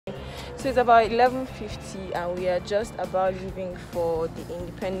So it's about 11:50 and we are just about leaving for the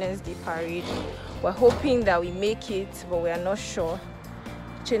Independence Day parade. We're hoping that we make it, but we are not sure.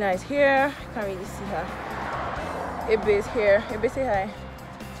 Chena is here. Can't really see her. Ebe is here. Ebe, say hi.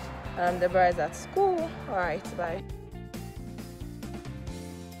 Deborah is at school. Alright, bye.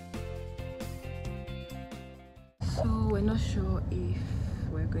 So we're not sure if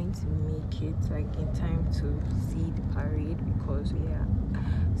we're going to make it like in time to see the parade because we are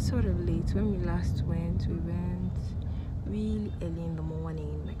sort of late. When we last went, we went really early in the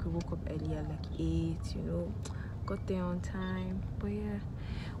morning. Like we woke up early at like 8, you know, got there on time. But yeah,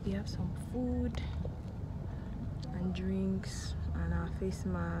 we have some food and drinks and our face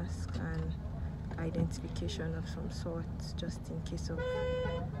mask and identification of some sort, just in case of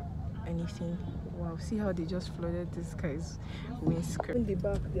anything. Wow, see how they just flooded this guy's windscreen. In the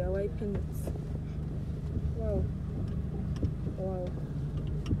back, they are wiping it. Wow. Wow.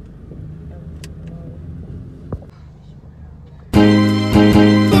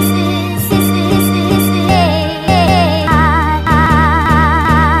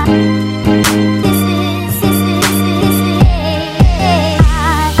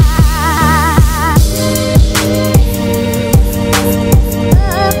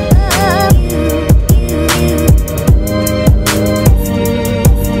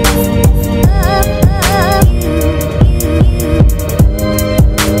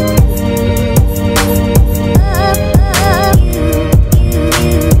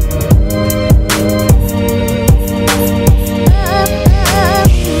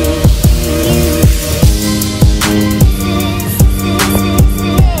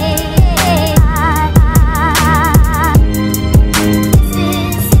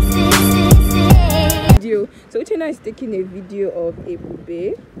 Is taking a video of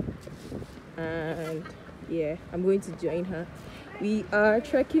Abuja, and yeah, I'm going to join her. We are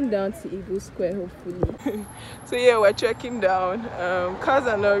trekking down to Eagle Square, hopefully. So yeah, we're trekking down. Cars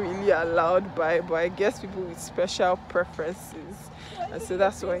are not really allowed by, but I guess people with special preferences, and so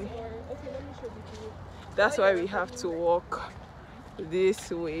that's why we have to walk this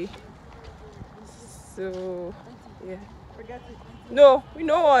way. So yeah, no, we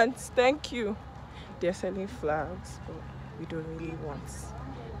don't want. Thank you. They're selling flags, but we don't really want.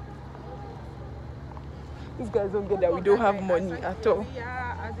 These guys don't get that we don't have money at all.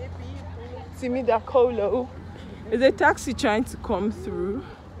 See me that colo. Is a taxi trying to come through?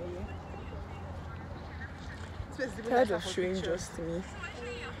 Tired of showing just me.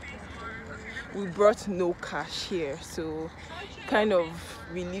 We brought no cash here, so kind of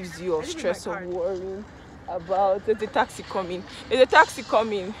relieves you of stress of worrying about the taxi coming. There's a taxi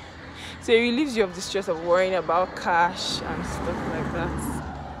coming. So it relieves you of the stress of worrying about cash and stuff like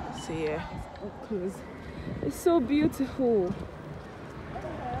that. So yeah, it's so beautiful.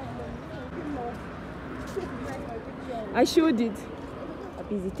 I showed it. I'm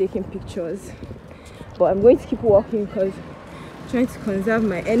busy taking pictures, but I'm going to keep walking because I'm trying to conserve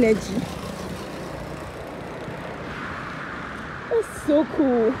my energy. That's so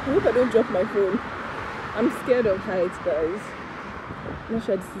cool. I hope I don't drop my phone. I'm scared of heights, guys. I'm not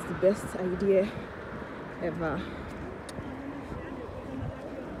sure this is the best idea ever.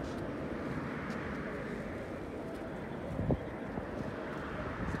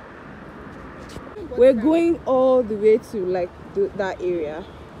 We're going all the way to like that area,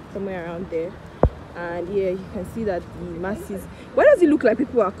 somewhere around there, and yeah, you can see that the masses. Why does it look like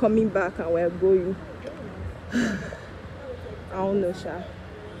people are coming back and we're going? I don't know, Sha. I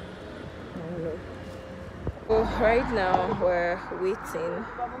don't know. So right now we're waiting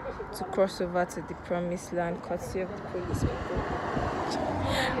to cross over to the promised land, courtesy of the police people.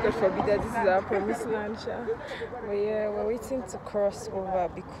 God forbid that this is our promised land, Sha. But yeah, we're waiting to cross over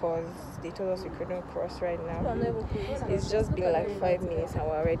because they told us we couldn't cross right now. It's just been like 5 minutes and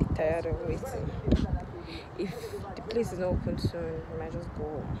we're already tired of waiting. If the place is not open soon, we might just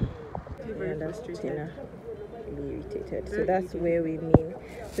go. Yeah, that's Tina. Really irritated. So that's where we mean.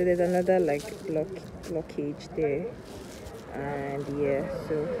 So there's another like blockage there, and yeah,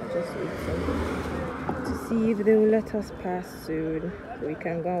 so just waiting to see if they will let us pass soon so we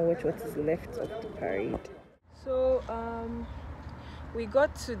can go and watch what is left of the parade. So we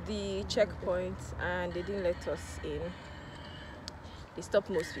got to the checkpoint and they didn't let us in. They stopped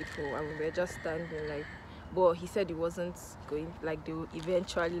most people and we were just standing like, but he said he wasn't going, like they will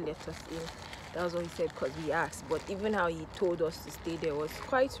eventually let us in. That was what he said because we asked. But even how he told us to stay there was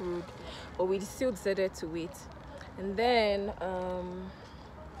quite rude, but we still decided to wait. And then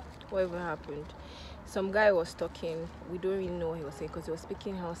whatever happened, some guy was talking. We don't really know what he was saying because he was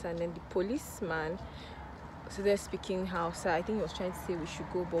speaking Hausa, and then the policeman So they're speaking Hausa. I think he was trying to say we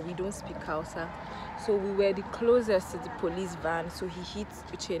should go, but we don't speak Hausa. So we were the closest to the police van. So he hit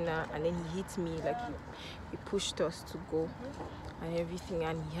Uchenna and then he hit me, like he pushed us to go and everything.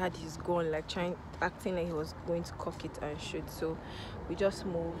 And he had his gun, like acting like he was going to cock it and shoot. So we just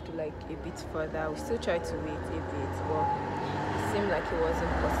moved like a bit further. We still tried to wait a bit, but it seemed like it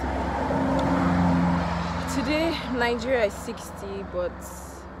wasn't possible. Today, Nigeria is 60, but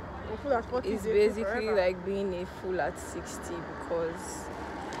it's basically like being a fool at 60 because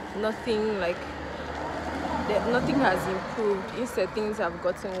nothing has improved. Instead, things have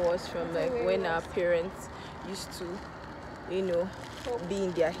gotten worse from like when our parents used to, you know, be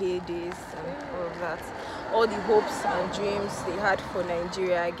in their heydays and all of that. All the hopes and dreams they had for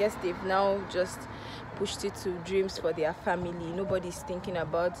Nigeria, I guess they've now just pushed it to dreams for their family. Nobody's thinking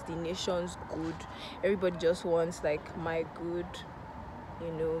about the nation's good. Everybody just wants like my good,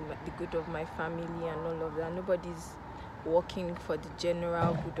 you know, the good of my family and all of that. Nobody's working for the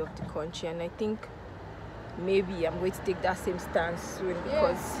general good of the country, and I think maybe I'm going to take that same stance soon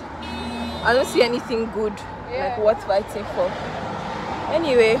because I don't see anything good like worth fighting for.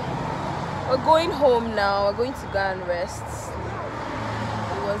 Anyway, we're going home now. We're going to go and rest.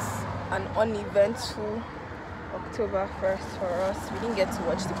 It was an uneventful October 1st for us. We didn't get to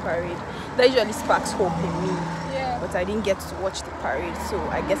watch the parade. That usually sparks hope in me, but I didn't get to watch the parade, so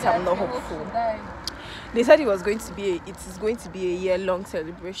I guess I'm not hopeful. They said it is going to be a year-long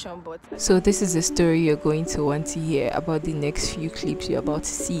celebration, but so this is the story you're going to want to hear about the next few clips you're about to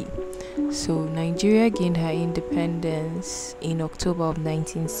see. So Nigeria gained her independence in October of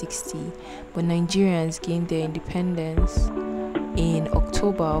 1960, but Nigerians gained their independence in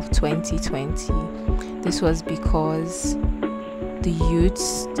October of 2020. This was because the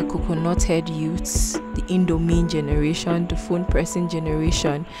youths, the coconut head youths, the Indomine generation, the phone pressing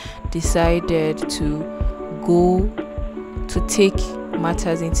generation decided to take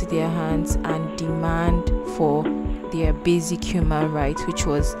matters into their hands and demand for their basic human rights, which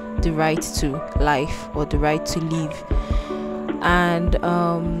was the right to life or the right to live. And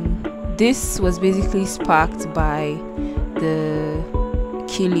this was basically sparked by the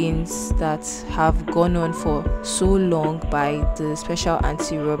killings that have gone on for so long by the Special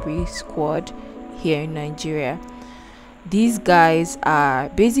Anti-Robbery Squad here in Nigeria. These guys are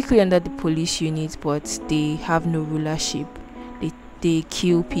basically under the police unit, but they have no rulership. They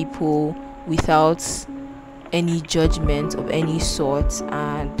kill people without any judgment of any sort,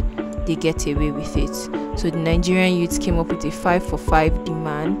 and they get away with it. So the Nigerian youths came up with a 5 for 5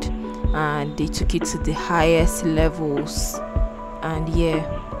 demand, and they took it to the highest levels. And yeah,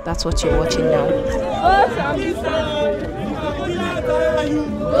 that's what you're watching now.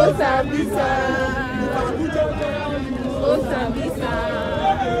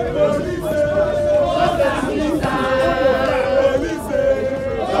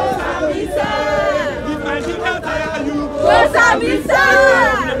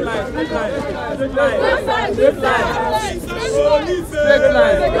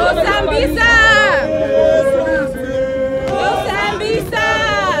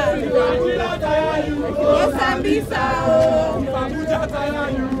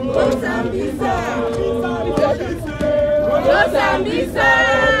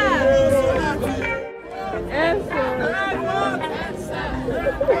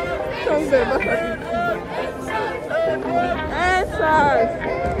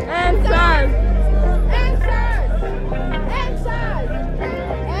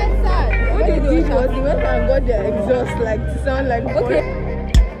 What they did was they went and got their exhaust like to sound like okay.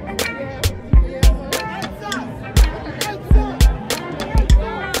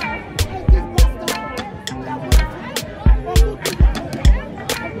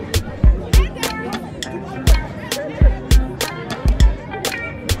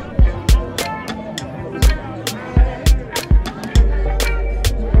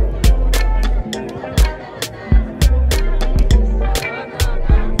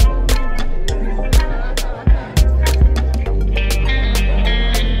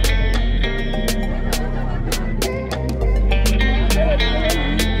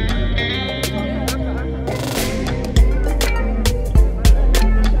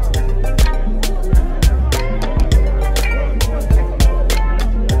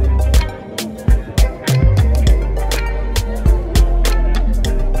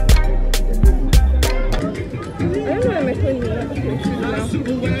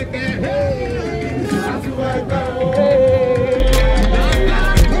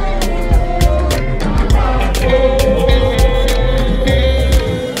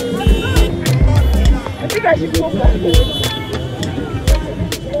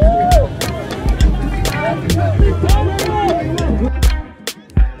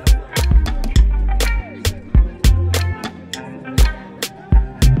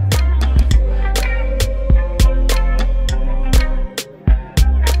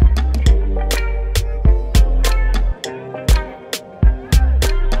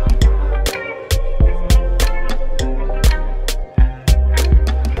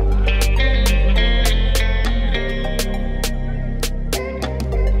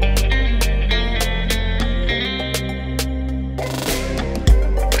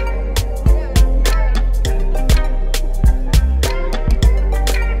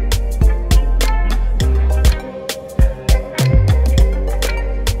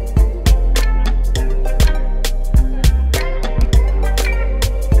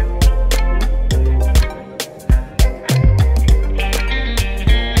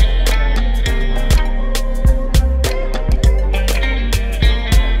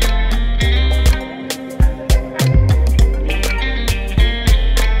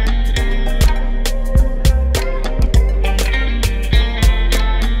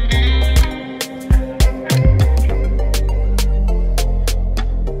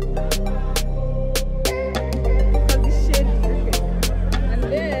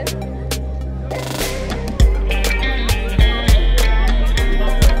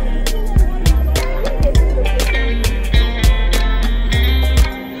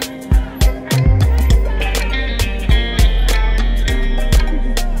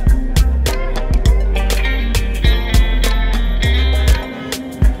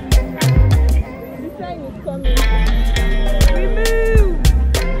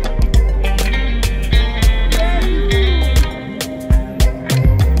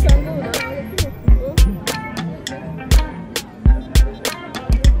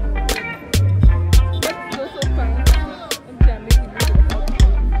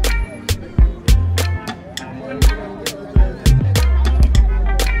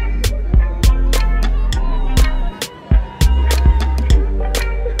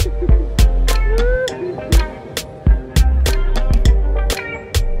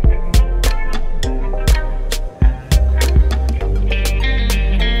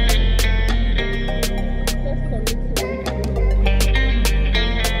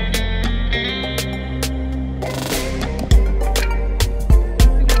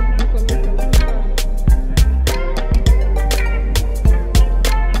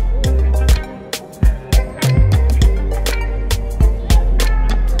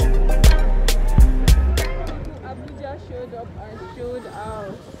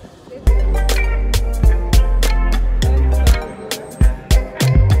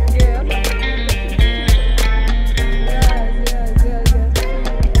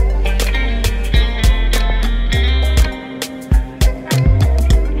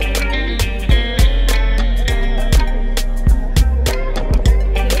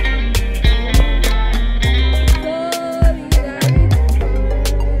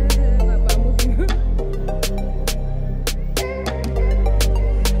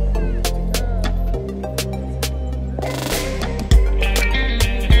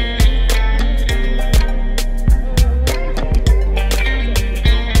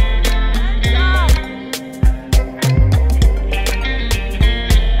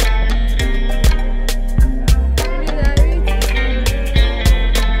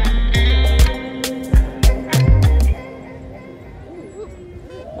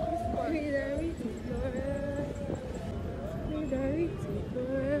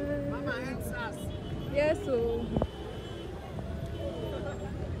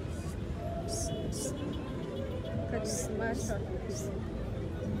 Mad traffic.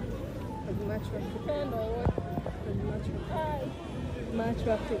 Mad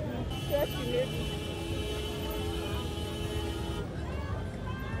traffic. Mad traffic.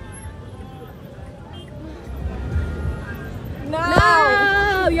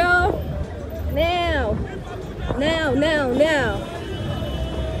 Now, yo. Now.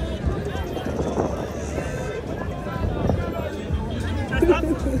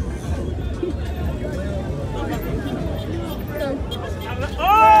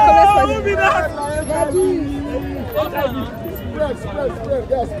 Oh, move it out!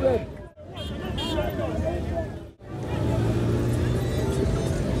 Spread.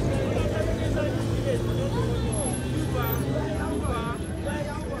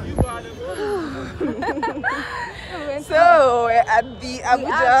 So we're at the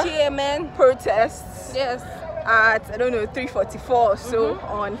Abuja protests. Yes. At 3:44 so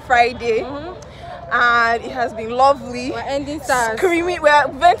on Friday. And it has been lovely. We're ending stars. Screaming, we're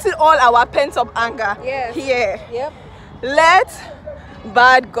venting all our pent-up anger here. Yep. Let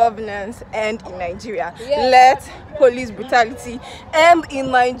bad governance end in Nigeria. Yes. Let police brutality end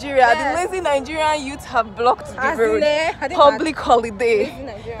in Nigeria. Yes. The lazy Nigerian youth have blocked the road. Public holiday.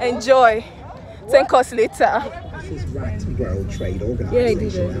 Enjoy. Thank us later. World Trade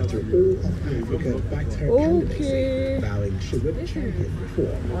Organization after a move of Africa backed her candidacy, vowing she would champion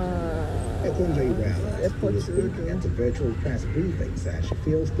reform. Ekunje Wells, who was speaking at the virtual press briefing, said she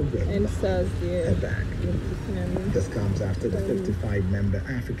feels the wind behind her back. This comes after the 55-member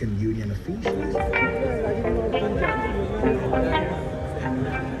African Union officials.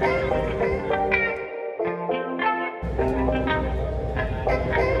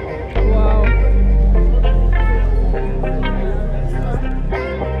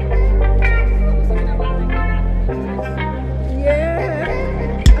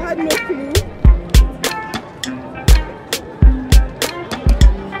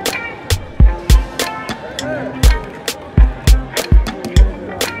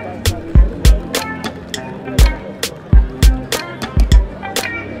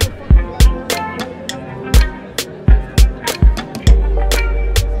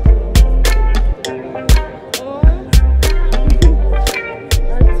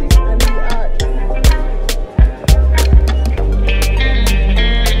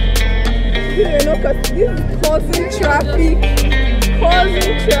 Causing traffic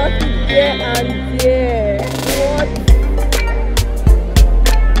here and there. What?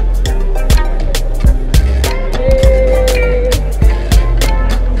 Hey.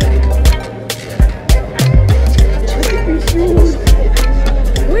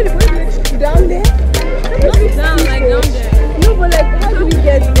 Wait, down there? Not down, like down there. No, but like, how do we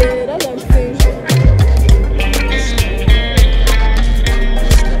get there? That's what I'm saying.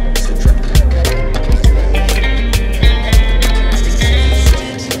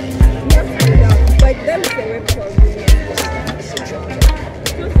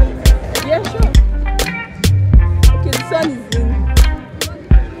 Yeah, sure. Okay, the sun is in.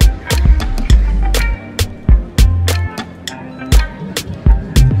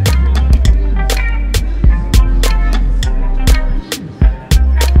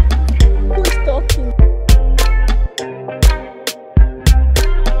 Who is talking?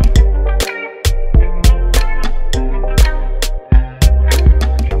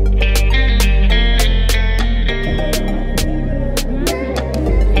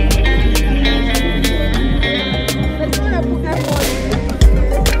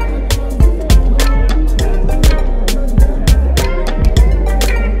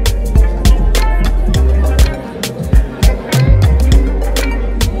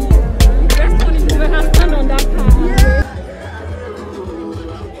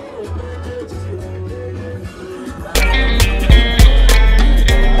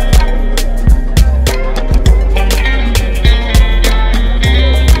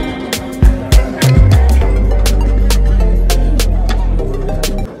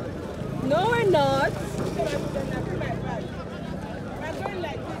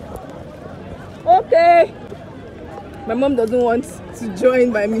 Okay. My mom doesn't want to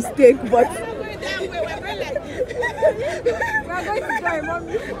join by mistake, but We're going to join,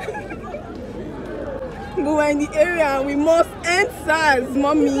 mommy. But we're in the area and we must end SARS,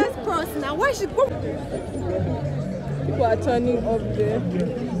 mommy. Let's cross now. Why should go? People are turning up there.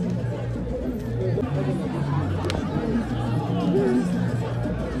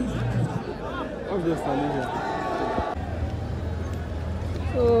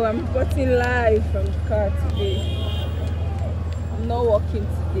 So I'm reporting live from the car today. I'm not working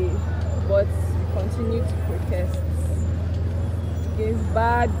today, but we continue to protest against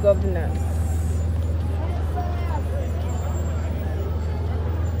bad governance.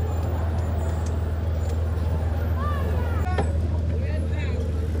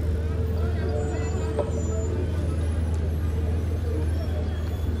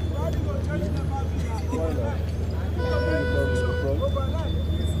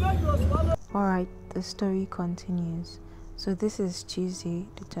 Alright, the story continues. So this is Tuesday,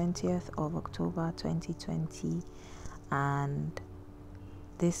 the 20th of October 2020, and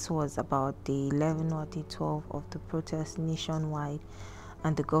this was about day 11 or day 12 of the protest nationwide,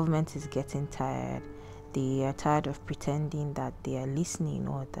 and the government is getting tired. They are tired of pretending that they are listening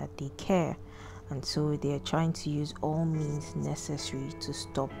or that they care, and so they are trying to use all means necessary to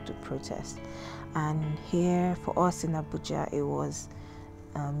stop the protest. And here for us in Abuja, it was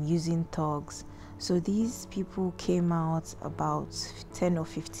using thugs. So these people came out about 10 or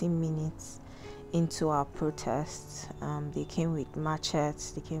 15 minutes into our protest. They came with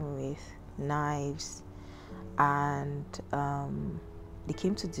machetes, they came with knives, and they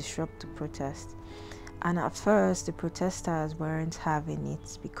came to disrupt the protest. And at first the protesters weren't having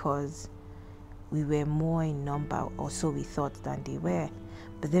it because we were more in number, or so we thought, than they were.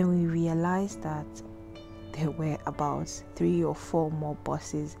 But then we realized that there were about 3 or 4 more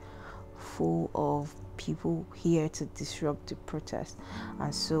buses full of people here to disrupt the protest,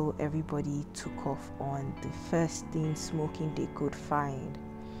 and so everybody took off on the first thing smoking they could find.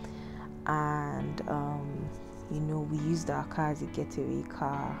 And we used our car as a getaway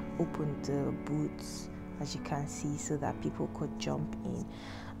car, opened the boots, as you can see, so that people could jump in.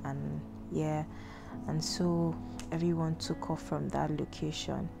 And so everyone took off from that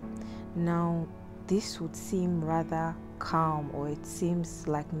location. Now this would seem rather calm, or it seems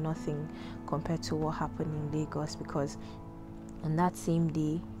like nothing compared to what happened in Lagos, because on that same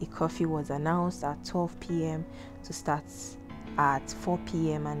day a curfew was announced at 12 p.m. to start at 4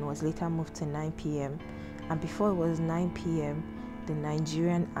 p.m. and was later moved to 9 p.m. and before it was 9 p.m. the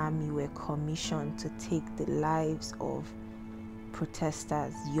Nigerian army were commissioned to take the lives of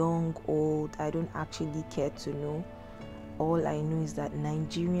protesters, young, old. I don't actually care to know. All I know is that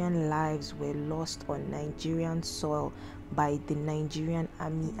Nigerian lives were lost on Nigerian soil by the Nigerian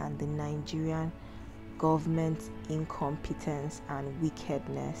army and the Nigerian government's incompetence and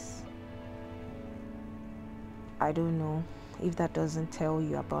wickedness. I don't know if that doesn't tell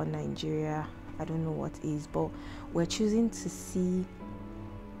you about Nigeria. I don't know what is, but we're choosing to see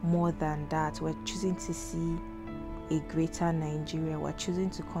more than that. We're choosing to see a greater Nigeria. We're choosing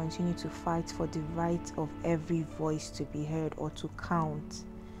to continue to fight for the right of every voice to be heard or to count.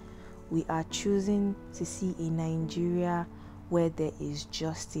 We are choosing to see a Nigeria where there is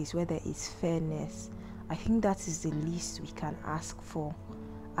justice, where there is fairness. I think that is the least we can ask for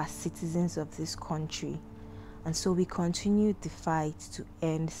as citizens of this country. And so we continue the fight to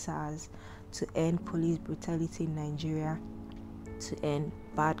end SARS, to end police brutality in Nigeria, to end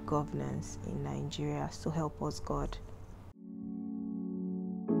bad governance in Nigeria. So help us God.